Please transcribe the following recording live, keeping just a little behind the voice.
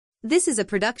This is a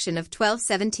production of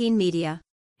 1217 Media.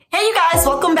 Hey, you guys,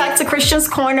 welcome back to Christian's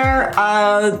Corner.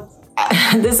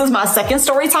 This is my second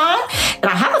story time, and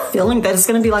I have a feeling that it's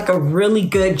going to be like a really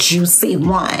good, juicy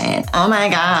one. Oh my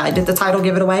God, did the title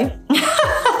give it away?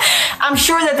 I'm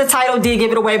sure that the title did give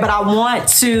it away, but I want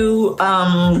to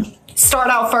start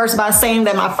out first by saying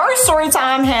that my first story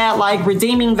time had like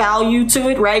redeeming value to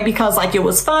it, right? Because like it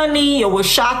was funny, it was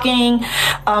shocking,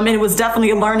 and it was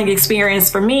definitely a learning experience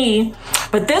for me.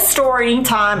 But this story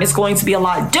time is going to be a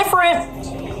lot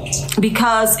different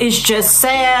because it's just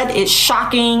sad, it's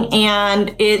shocking,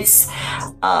 and it's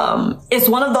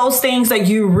one of those things that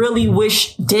you really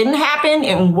wish didn't happen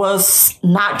and was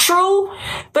not true.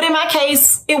 But in my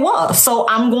case, it was. So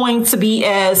I'm going to be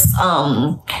as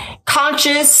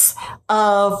conscious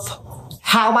of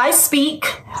how I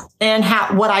speak and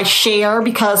what I share,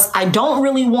 because I don't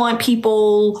really want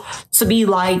people to be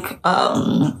like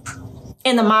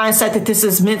in the mindset that this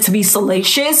is meant to be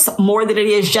salacious more than it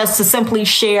is just to simply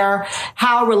share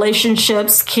how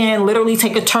relationships can literally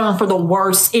take a turn for the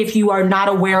worse if you are not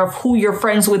aware of who you're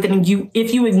friends with and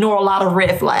if you ignore a lot of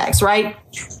red flags, right?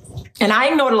 And I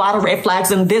ignored a lot of red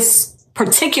flags in this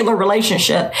particular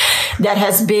relationship that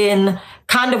has been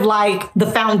kind of like the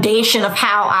foundation of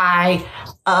how I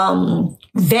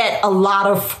vet a lot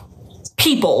of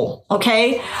people.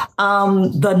 Okay.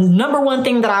 The number one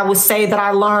thing that I would say that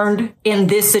I learned in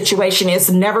this situation is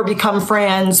never become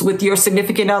friends with your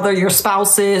significant other, your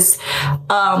spouse's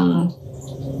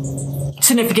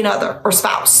significant other or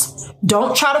spouse.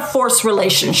 Don't try to force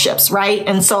relationships, right?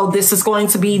 And so this is going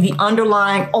to be the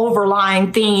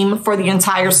overlying theme for the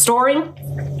entire story.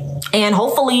 And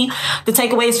hopefully the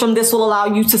takeaways from this will allow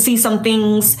you to see some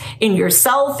things in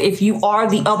yourself, if you are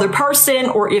the other person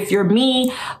or if you're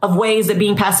me, of ways that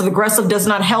being passive aggressive does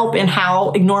not help, and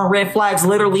how ignoring red flags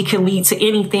literally can lead to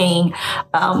anything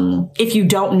if you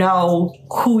don't know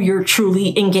who you're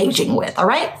truly engaging with. All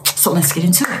right, so let's get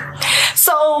into it.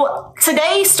 So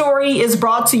today's story is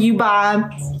brought to you by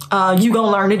You Gonna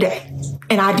Learn Today.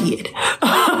 And I did.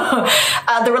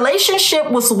 The relationship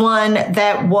was one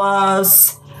that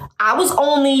I was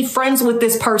only friends with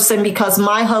this person because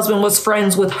my husband was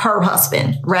friends with her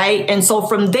husband, right? And so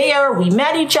from there, we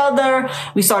met each other.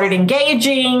 We started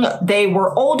engaging. They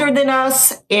were older than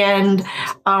us. And we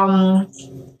thought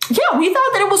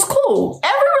that it was cool.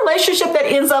 Every relationship that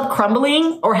ends up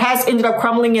crumbling or has ended up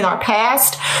crumbling in our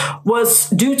past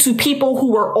was due to people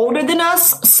who were older than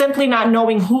us simply not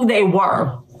knowing who they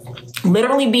were.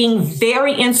 Literally being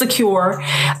very insecure,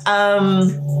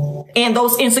 and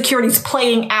those insecurities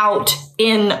playing out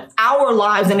in our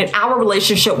lives and in our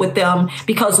relationship with them,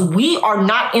 because we are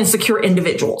not insecure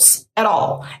individuals at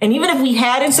all. And even if we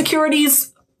had insecurities,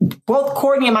 both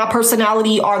Courtney and my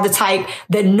personality are the type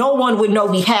that no one would know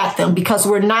we had them, because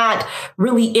we're not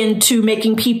really into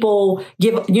making people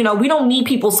we don't need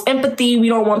people's empathy. We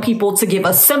don't want people to give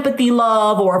us sympathy,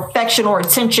 love, or affection or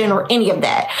attention or any of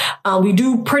that. We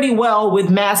do pretty well with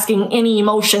masking any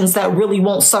emotions that really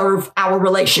won't serve our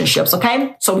relationships.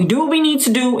 Okay. So we do what we need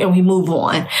to do and we move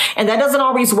on. And that doesn't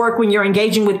always work when you're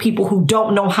engaging with people who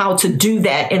don't know how to do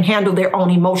that and handle their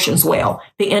own emotions well.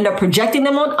 They end up projecting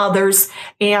them on others,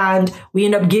 and we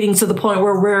end up getting to the point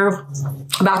where we're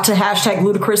about to hashtag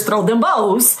ludicrous throw them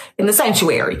bows in the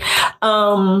sanctuary.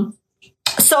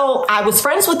 So I was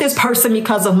friends with this person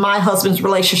because of my husband's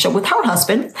relationship with her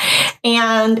husband.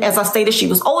 And as I stated, she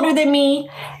was older than me.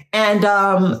 And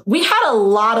we had a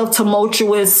lot of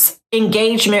tumultuous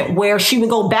engagement where she would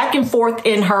go back and forth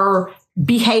in her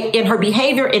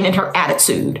behavior and in her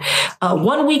attitude.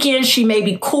 One weekend, she may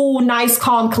be cool, nice,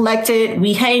 calm, collected.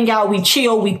 We hang out, we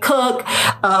chill, we cook,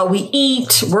 we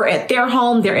eat. We're at their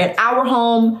home, they're at our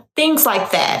home, things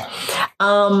like that.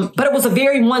 But it was a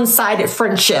very one-sided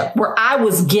friendship where I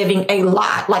was giving a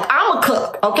lot. Like, I'm a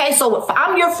cook. Okay. So if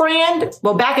I'm your friend,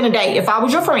 well, back in the day, if I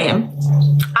was your friend,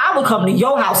 I would come to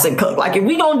your house and cook. Like, if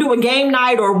we gonna do a game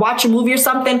night or watch a movie or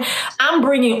something, I'm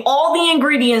bringing all the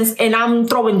ingredients and I'm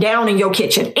throwing down in your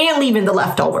kitchen and leaving the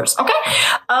leftovers. Okay.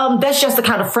 That's just the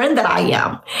kind of friend that I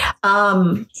am.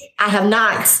 I have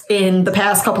not in the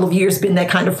past couple of years been that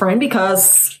kind of friend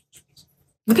because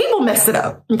the people messed it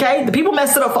up. Okay. The people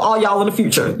messed it up for all y'all in the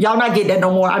future. Y'all not getting that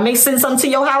no more. I may send something to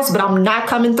your house, but I'm not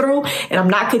coming through and I'm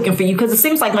not cooking for you because it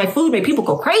seems like my food made people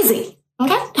go crazy.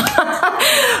 Okay.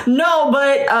 No,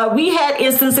 but we had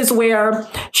instances where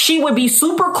she would be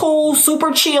super cool,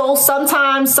 super chill,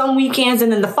 sometimes some weekends.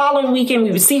 And then the following weekend,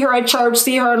 we would see her at church,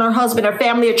 see her and her husband, her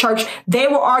family at church. They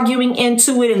were arguing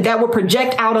into it, and that would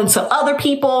project out onto other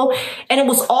people. And it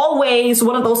was always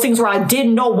one of those things where I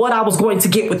didn't know what I was going to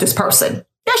get with this person.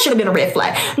 That should have been a red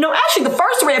flag. No, actually, the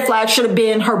first red flag should have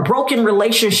been her broken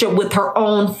relationship with her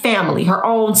own family, her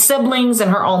own siblings, and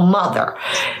her own mother.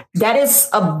 That is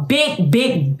a big,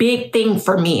 big, big thing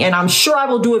for me. And I'm sure I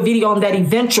will do a video on that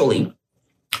eventually.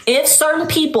 If certain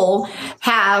people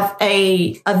have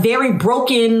a very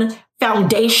broken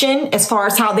foundation as far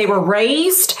as how they were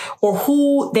raised or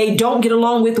who they don't get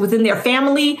along with within their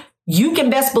family, you can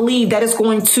best believe that it's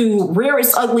going to rear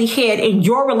its ugly head in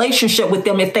your relationship with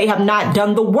them if they have not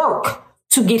done the work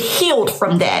to get healed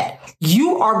from that.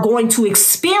 You are going to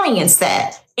experience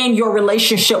that in your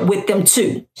relationship with them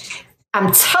too.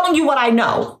 I'm telling you what I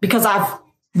know because I've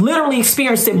literally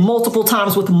experienced it multiple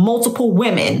times with multiple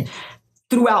women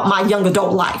throughout my young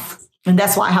adult life. And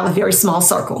that's why I have a very small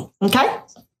circle. Okay?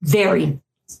 Very,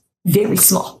 very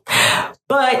small.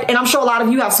 And I'm sure a lot of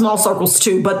you have small circles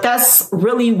too, but that's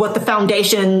really what the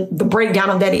foundation, the breakdown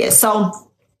of that is. So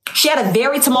she had a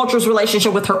very tumultuous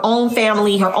relationship with her own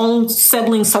family, her own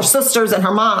siblings, her sisters, and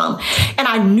her mom. And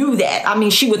I knew that. I mean,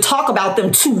 she would talk about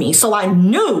them to me. So I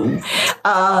knew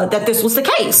that this was the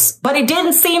case. But it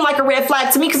didn't seem like a red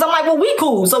flag to me because I'm like, well, we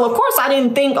cool. So, of course, I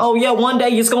didn't think, oh, yeah, one day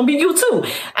it's going to be you too.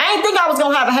 I didn't think I was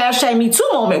going to have a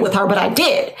 #MeToo moment with her, but I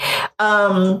did.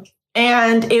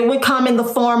 And it would come in the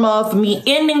form of me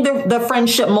ending the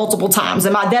friendship multiple times.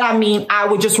 And by that, I mean, I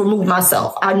would just remove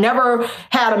myself. I never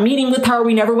had a meeting with her.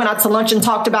 We never went out to lunch and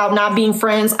talked about not being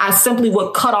friends. I simply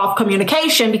would cut off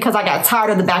communication because I got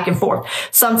tired of the back and forth.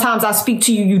 Sometimes I speak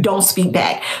to you, you don't speak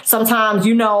back. Sometimes,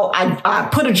 I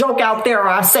put a joke out there or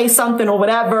I say something or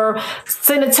whatever,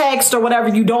 send a text or whatever,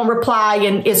 you don't reply.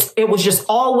 And it was just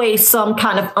always some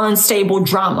kind of unstable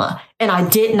drama. And I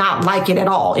did not like it at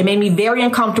all. It made me very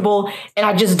uncomfortable and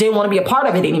I just didn't want to be a part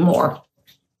of it anymore.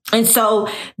 And so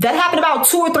that happened about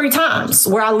 2 or 3 times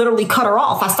where I literally cut her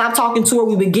off. I stopped talking to her.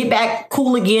 We would get back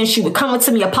cool again. She would come up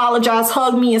to me, apologize,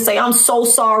 hug me and say, I'm so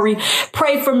sorry.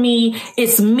 Pray for me.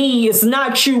 It's me. It's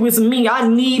not you. It's me. I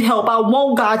need help. I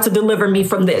want God to deliver me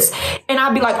from this. And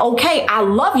I'd be like, okay, I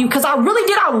love you because I really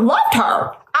did. I loved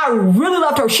her. I really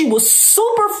loved her. She was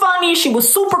super funny. She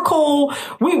was super cool.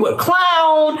 We would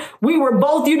clown. We were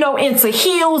both, into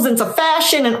heels, into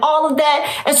fashion and all of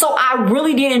that. And so I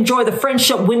really did enjoy the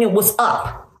friendship when it was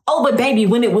up. Oh, but baby,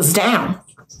 when it was down,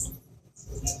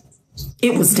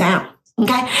 it was down.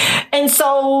 Okay. And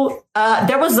so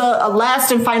there was a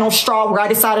last and final straw where I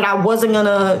decided I wasn't going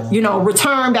to,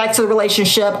 return back to the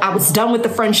relationship. I was done with the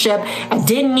friendship. I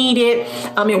didn't need it.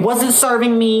 It wasn't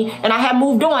serving me. And I had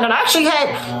moved on. And I actually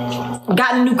had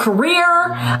gotten a new career.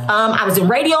 I was in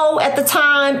radio at the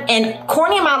time. And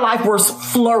Courtney and my life was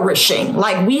flourishing.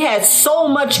 Like we had so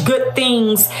many good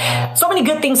things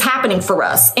happening for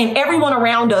us. And everyone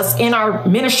around us in our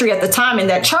ministry at the time in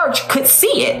that church could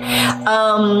see it.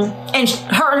 And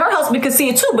her and her husband could see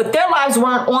it too, but their lives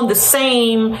weren't on the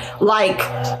same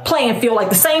playing field. Like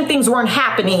the same things weren't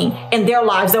happening in their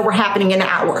lives that were happening in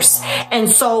ours. And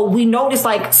so we noticed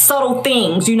subtle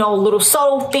things, little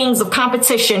subtle things of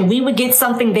competition. We would get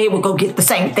something, they would go get the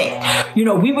same thing.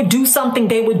 We would do something,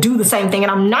 they would do the same thing.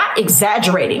 And I'm not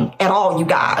exaggerating at all, you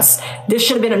guys. This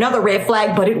should have been another red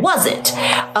flag, but it wasn't.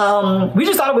 We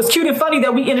just thought it was cute and funny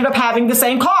that we ended up having the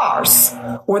same cars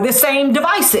or the same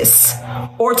devices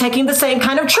or taking the same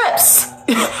kind of trips,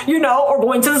 or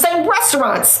going to the same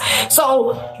restaurants.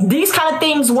 So these kind of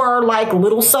things were like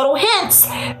little subtle hints,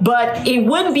 but it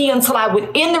wouldn't be until I would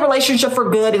end the relationship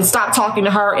for good and stop talking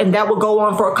to her, and that would go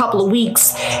on for a couple of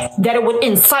weeks, that it would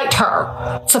incite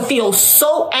her to feel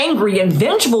so angry and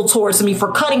vengeful towards me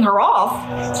for cutting her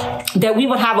off that we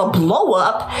would have a blow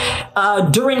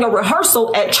up during a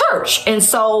rehearsal at church. And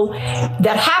so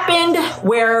that happened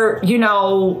where,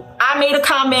 I made a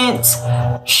comment,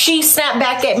 she snapped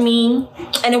back at me,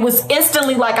 and it was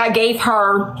instantly like I gave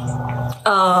her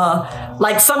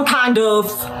some kind of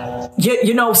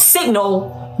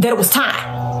signal that it was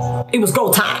time. It was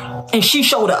go time. And she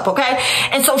showed up, okay?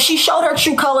 And so she showed her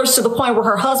true colors to the point where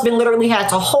her husband literally had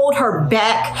to hold her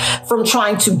back from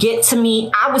trying to get to me.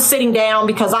 I was sitting down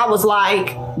because I was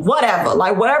like,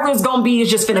 whatever it's going to be is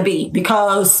just going to be,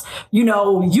 because,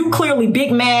 you clearly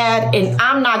big mad, and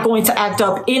I'm not going to act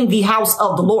up in the house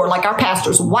of the Lord. Like our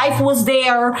pastor's wife was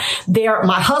there,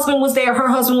 my husband was there, her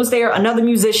husband was there, another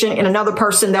musician and another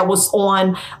person that was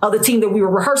on the team that we were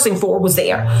rehearsing for was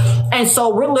there. And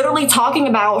so we're literally talking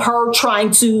about her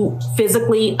trying to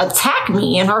physically attack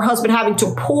me and her husband having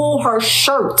to pull her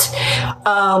shirt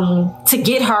to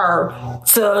get her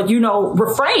to,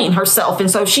 refrain herself. And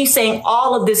so she's saying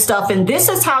all of this stuff. And this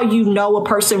is how a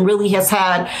person really has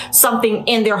had something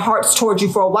in their hearts towards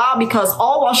you for a while, because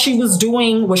all while she was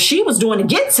doing what she was doing to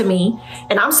get to me,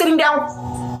 and I'm sitting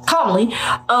down calmly,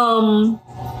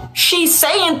 she's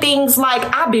saying things like,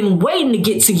 I've been waiting to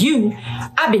get to you.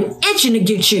 I've been itching to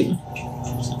get you.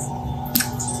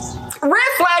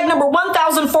 Red flag number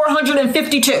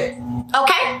 1,452.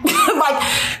 Okay? Like,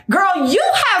 girl, you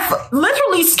have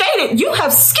literally skated. You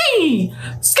have ski,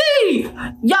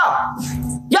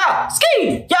 yeah,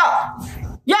 ski,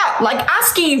 yeah. Like, I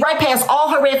skied right past all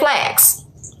her red flags.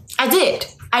 I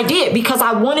did because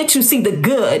I wanted to see the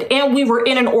good, and we were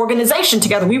in an organization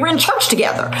together. We were in church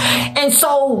together. And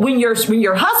so when your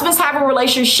husbands have a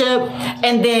relationship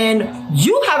and then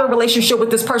you have a relationship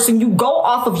with this person, you go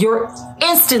off of your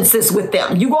instances with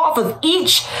them. You go off of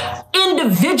each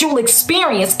individual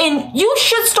experience, and you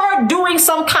should start doing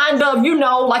some kind of,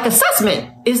 like assessment.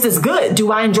 Is this good?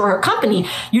 Do I enjoy her company?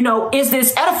 Is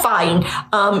this edifying?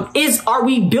 Are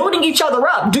we building each other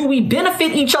up? Do we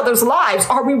benefit each other's lives?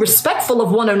 Are we respectful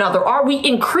of one another? Are we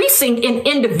increasing in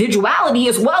individuality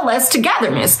as well as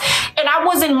togetherness? And I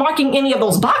wasn't marking any of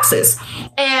those boxes.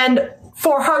 And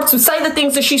for her to say the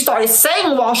things that she started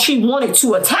saying while she wanted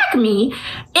to attack me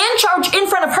in church in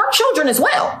front of her children as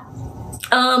well.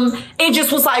 It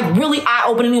just was like really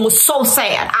eye-opening. It was so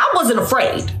sad. I wasn't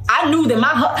afraid. I knew that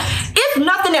if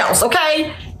nothing else,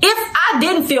 okay, if I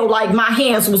didn't feel like my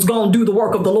hands was going to do the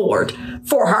work of the Lord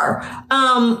for her,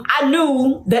 I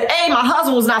knew that A, my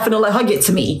husband was not going to let her get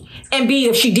to me. And B,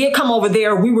 if she did come over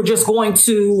there, we were just going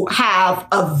to have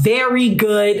a very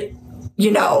good,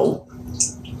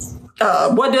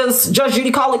 what does Judge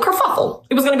Judy call it? Kerfuffle.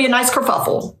 It was going to be a nice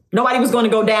kerfuffle. Nobody was going to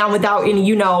go down without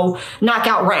any,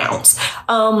 knockout rounds.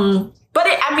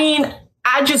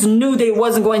 I just knew that it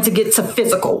wasn't going to get to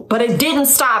physical, but it didn't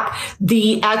stop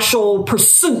the actual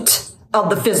pursuit of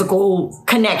the physical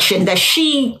connection that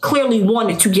she clearly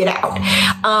wanted to get out.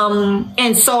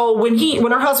 And so when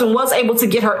her husband was able to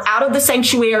get her out of the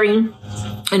sanctuary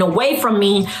and away from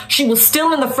me, she was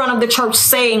still in the front of the church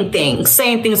saying things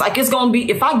like, it's going to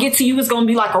be, if I get to you, it's going to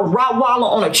be like a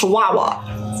Rottweiler on a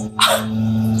Chihuahua.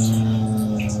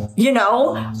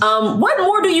 What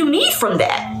more do you need from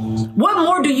that? What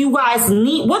more do you guys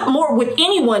need? What more would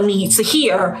anyone need to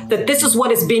hear that this is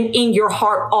what has been in your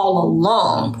heart all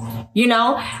along?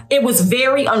 It was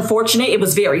very unfortunate. It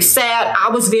was very sad. I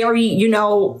was very,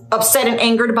 upset and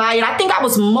angered by it. I think I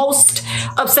was most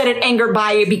upset and angered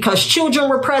by it because children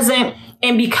were present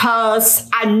and because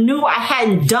I knew I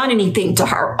hadn't done anything to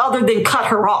her other than cut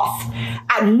her off.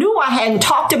 I knew I hadn't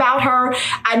talked about her.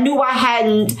 I knew I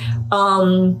hadn't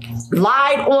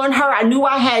lied on her. I knew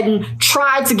I hadn't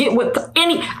tried to get with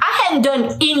I hadn't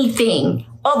done anything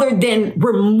other than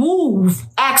remove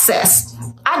access.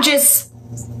 Access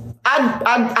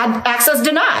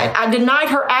denied. I denied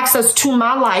her access to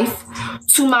my life,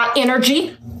 to my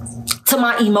energy, to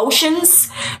my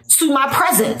emotions, to my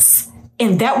presence.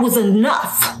 And that was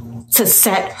enough to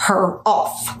set her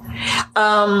off.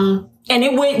 And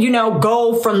it went,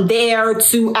 go from there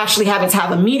to actually having to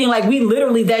have a meeting. Like, we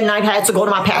literally that night had to go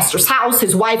to my pastor's house.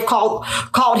 His wife called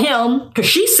him because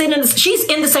she's in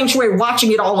the sanctuary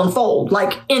watching it all unfold,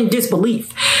 like in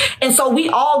disbelief. And so we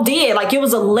all did. Like, it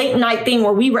was a late night thing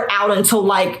where we were out until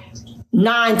like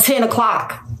 9-10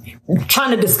 o'clock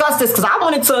trying to discuss this because I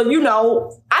wanted to,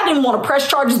 I didn't want to press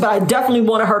charges, but I definitely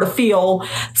wanted her to feel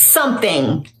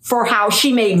something for how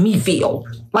she made me feel.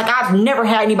 Like, I've never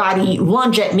had anybody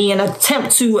lunge at me and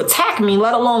attempt to attack me,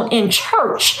 let alone in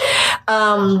church.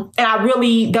 And that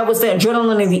was the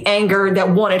adrenaline and the anger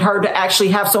that wanted her to actually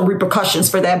have some repercussions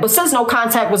for that. But since no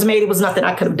contact was made, it was nothing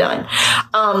I could have done.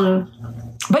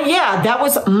 But yeah, that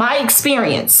was my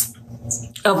experience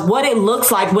of what it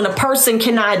looks like when a person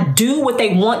cannot do what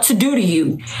they want to do to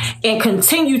you and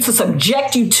continue to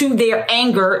subject you to their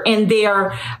anger and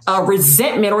their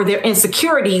resentment or their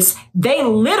insecurities. They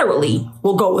literally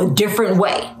will go a different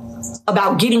way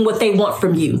about getting what they want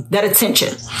from you, that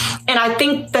attention. And I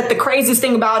think that the craziest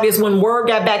thing about it is when word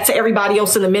got back to everybody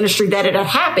else in the ministry that it had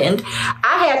happened,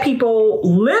 I had people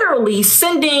literally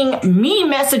sending me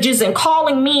messages and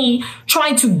calling me,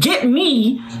 trying to get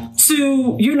me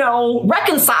to,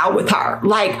 reconcile with her,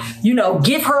 like,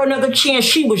 give her another chance.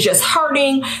 She was just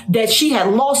hurting, that she had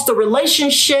lost the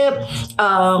relationship.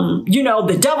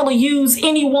 The devil will use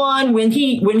anyone when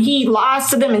he lies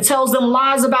to them and tells them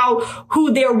lies about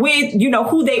who they're with,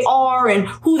 who they are and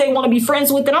who they want to be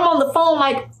friends with. And I'm on the phone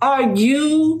like, are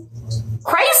you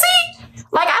crazy?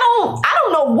 Like, I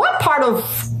don't know what part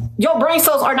of your brain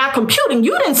cells are not computing.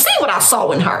 You didn't see what I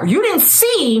saw in her. You didn't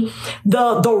see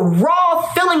the raw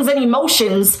feelings and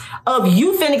emotions of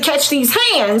you finna catch these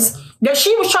hands that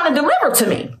she was trying to deliver to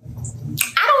me.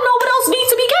 I don't know what else needs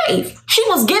to be gave. She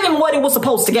was giving what it was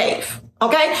supposed to give.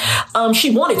 Okay.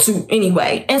 She wanted to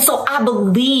anyway. And so I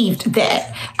believed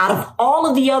that out of all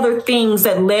of the other things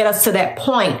that led us to that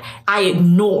point, I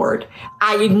ignored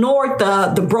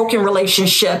the broken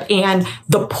relationship and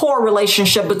the poor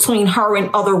relationship between her and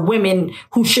other women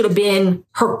who should have been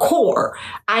her core.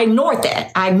 I ignored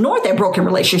that. I ignored that broken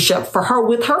relationship for her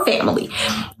with her family.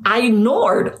 I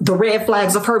ignored the red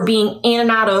flags of her being in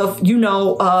and out of,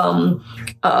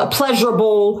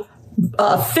 pleasurable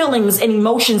feelings and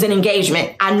emotions and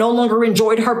engagement. I no longer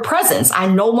enjoyed her presence. I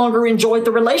no longer enjoyed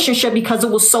the relationship because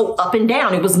it was so up and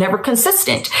down. It was never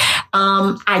consistent.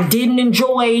 I didn't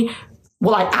enjoy,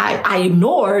 I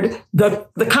ignored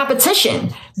the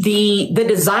competition, the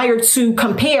desire to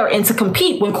compare and to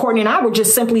compete when Courtney and I were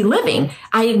just simply living.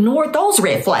 I ignored those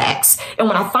red flags. And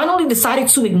when I finally decided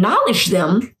to acknowledge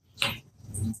them,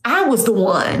 I was the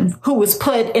one who was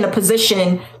put in a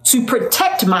position to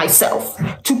protect myself,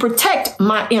 to protect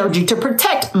my energy, to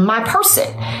protect my person.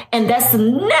 And that's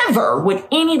never what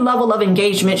any level of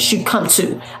engagement should come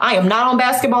to. I am not on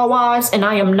Basketball Wives and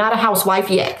I am not a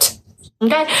housewife yet.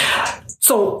 Okay.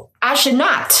 So I should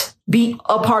not be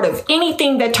a part of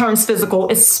anything that turns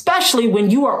physical, especially when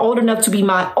you are old enough to be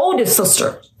my oldest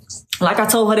sister. Like I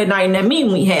told her that night in that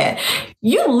meeting we had,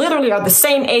 you literally are the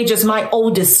same age as my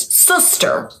oldest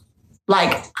sister.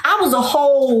 Like I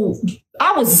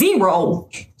was 0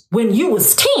 when you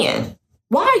was 10.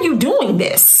 Why are you doing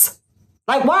this?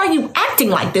 Like, why are you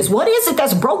acting like this? What is it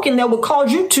that's broken that would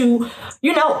cause you to,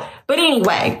 but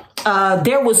anyway,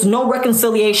 there was no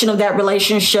reconciliation of that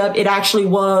relationship. It actually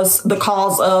was the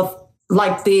cause of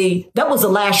that was the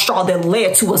last straw that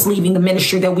led to us leaving the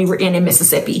ministry that we were in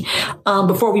Mississippi,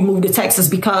 before we moved to Texas,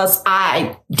 because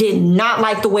I did not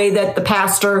like the way that the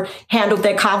pastor handled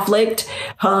that conflict.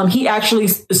 He actually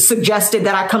suggested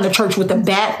that I come to church with a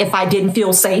bat if I didn't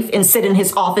feel safe and sit in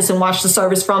his office and watch the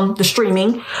service from the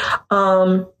streaming.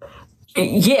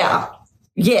 Yeah.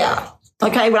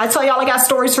 Okay. When I tell y'all I got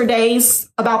stories for days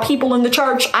about people in the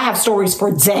church, I have stories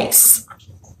for days.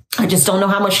 I just don't know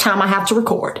how much time I have to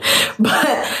record.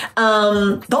 But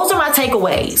those are my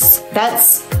takeaways.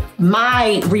 That's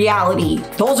my reality.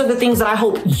 Those are the things that I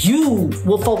hope you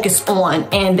will focus on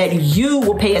and that you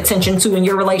will pay attention to in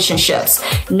your relationships.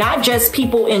 Not just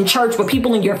people in church, but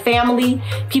people in your family,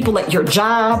 people at your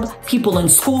job, people in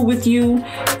school with you,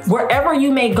 wherever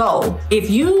you may go. If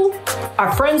you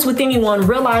are friends with anyone,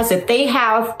 realize that they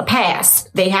have a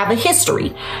past. They have a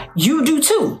history. You do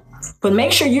too. But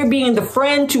make sure you're being the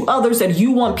friend to others that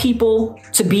you want people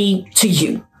to be to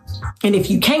you. And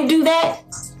if you can't do that,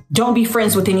 don't be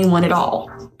friends with anyone at all.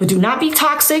 But do not be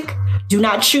toxic. Do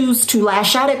not choose to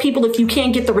lash out at people if you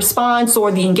can't get the response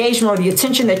or the engagement or the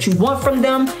attention that you want from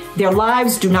them. Their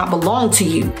lives do not belong to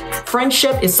you.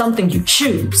 Friendship is something you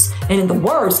choose. And in the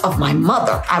words of my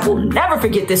mother, I will never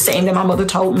forget this saying that my mother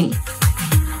told me.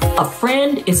 A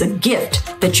friend is a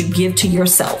gift that you give to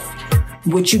yourself.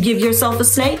 Would you give yourself a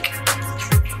snake?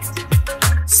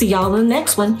 See y'all in the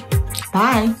next one.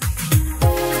 Bye.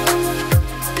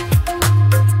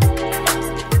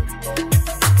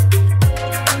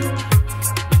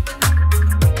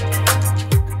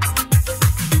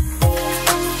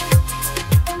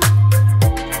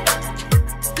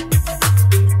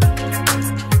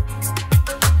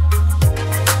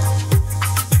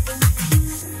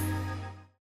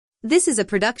 This is a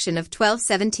production of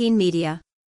 1217 Media.